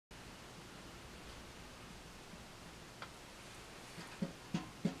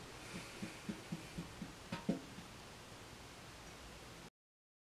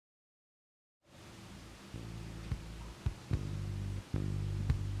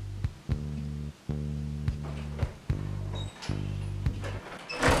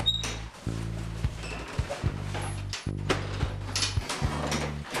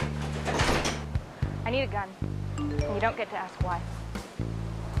need a gun. And you don't get to ask why.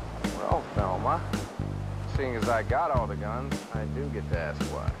 Well, Thelma, seeing as I got all the guns, I do get to ask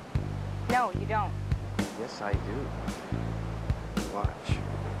why. No, you don't. Yes, I do. Watch.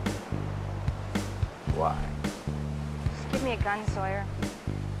 Why? Just give me a gun, Sawyer.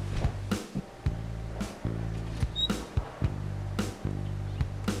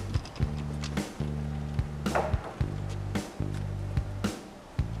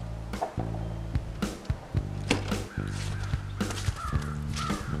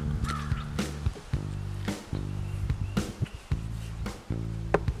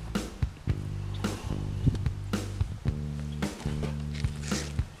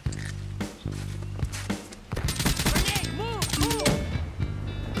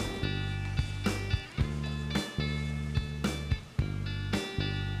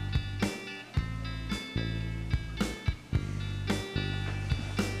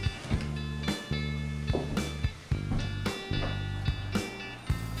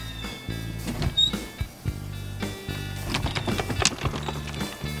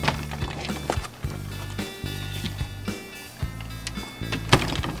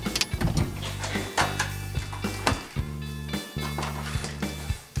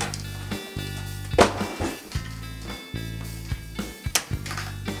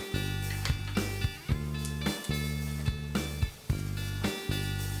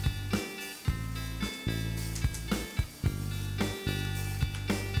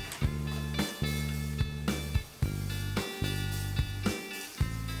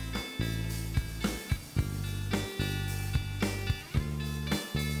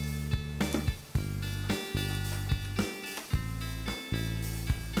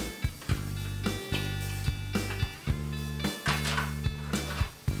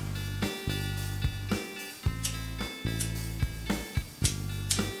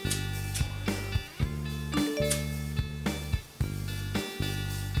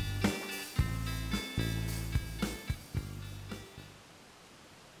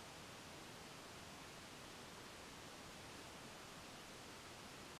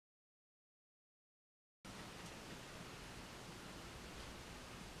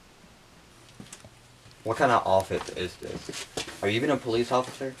 What kind of office is this? Are you even a police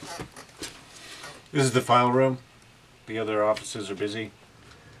officer? This is the file room. The other offices are busy.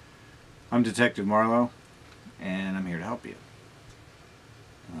 I'm Detective Marlowe, and I'm here to help you.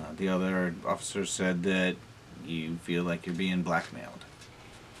 The other officers said that you feel like you're being blackmailed.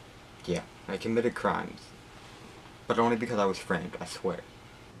 Yeah, I committed crimes. But only because I was framed, I swear.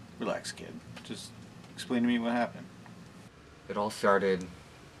 Relax, kid. Just explain to me what happened. It all started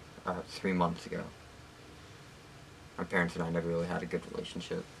 3 months ago. My parents and I never really had a good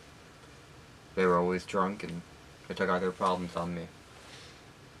relationship. They were always drunk, and they took out their problems on me.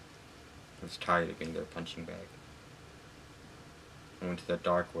 I was tired of being their punching bag. I went to the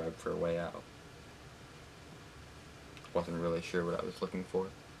dark web for a way out. Wasn't really sure what I was looking for.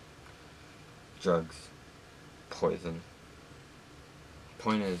 Drugs. Poison.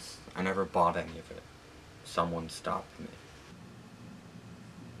 Point is, I never bought any of it. Someone stopped me.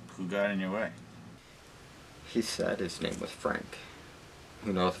 Who got in your way? He said his name was Frank.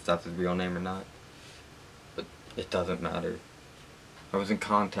 Who knows if that's his real name or not? But it doesn't matter. I was in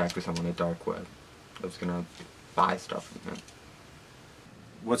contact with someone on the dark web. I was gonna buy stuff from him.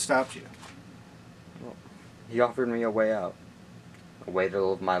 What stopped you? Well, he offered me a way out. A way to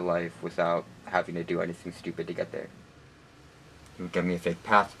live my life without having to do anything stupid to get there. He would give me a fake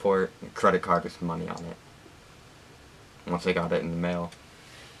passport and a credit card with some money on it. Once I got it in the mail,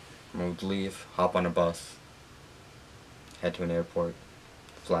 I would leave, hop on a bus, head to an airport,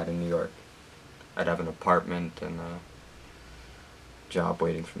 fly to New York. I'd have an apartment and a job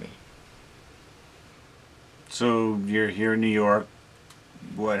waiting for me. So you're here in New York.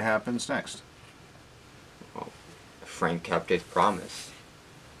 What happens next? Well, Frank kept his promise.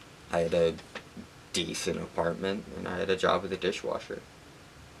 I had a decent apartment and I had a job as a dishwasher.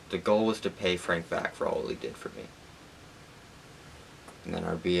 The goal was to pay Frank back for all he did for me. And then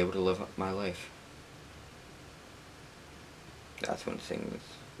I'd be able to live up my life. That's when things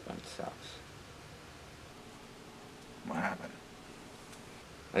went south. What happened?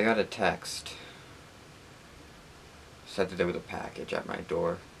 I got a text. Said that there was a package at my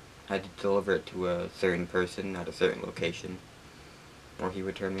door. I had to deliver it to a certain person at a certain location, or he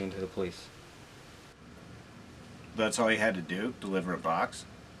would turn me into the police. That's all you had to do? Deliver a box?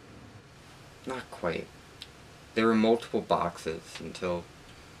 Not quite. There were multiple boxes until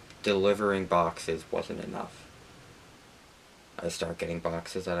delivering boxes wasn't enough. I started getting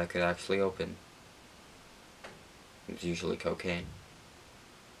boxes that I could actually open. It was usually cocaine.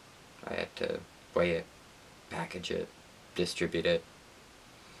 I had to weigh it, package it, distribute it.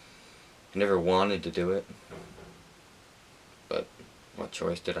 I never wanted to do it, but what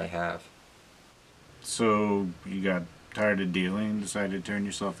choice did I have? So, you got tired of dealing and decided to turn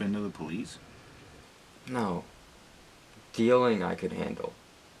yourself into the police? No. Dealing I could handle.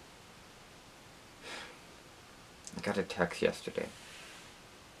 I got a text yesterday.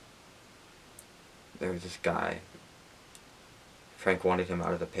 There was this guy. Frank wanted him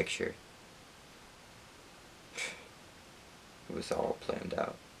out of the picture. It was all planned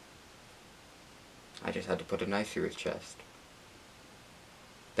out. I just had to put a knife through his chest.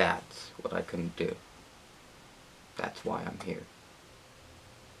 That's what I couldn't do. That's why I'm here.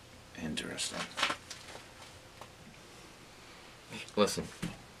 Interesting. Listen,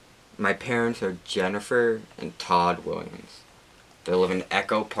 my parents are Jennifer and Todd Williams. They live in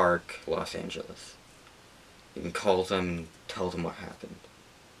Echo Park, Los Angeles. You can call them and tell them what happened.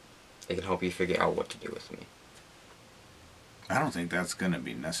 They can help you figure out what to do with me. I don't think that's gonna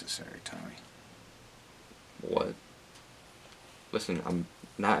be necessary, Tommy. What? Listen, I'm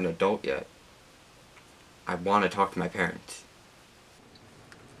not an adult yet. I want to talk to my parents.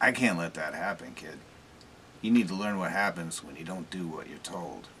 I can't let that happen, kid. You need to learn what happens when you don't do what you're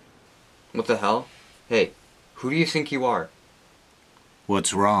told. What the hell? Hey, who do you think you are?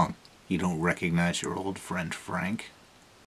 What's wrong? You don't recognize your old friend Frank?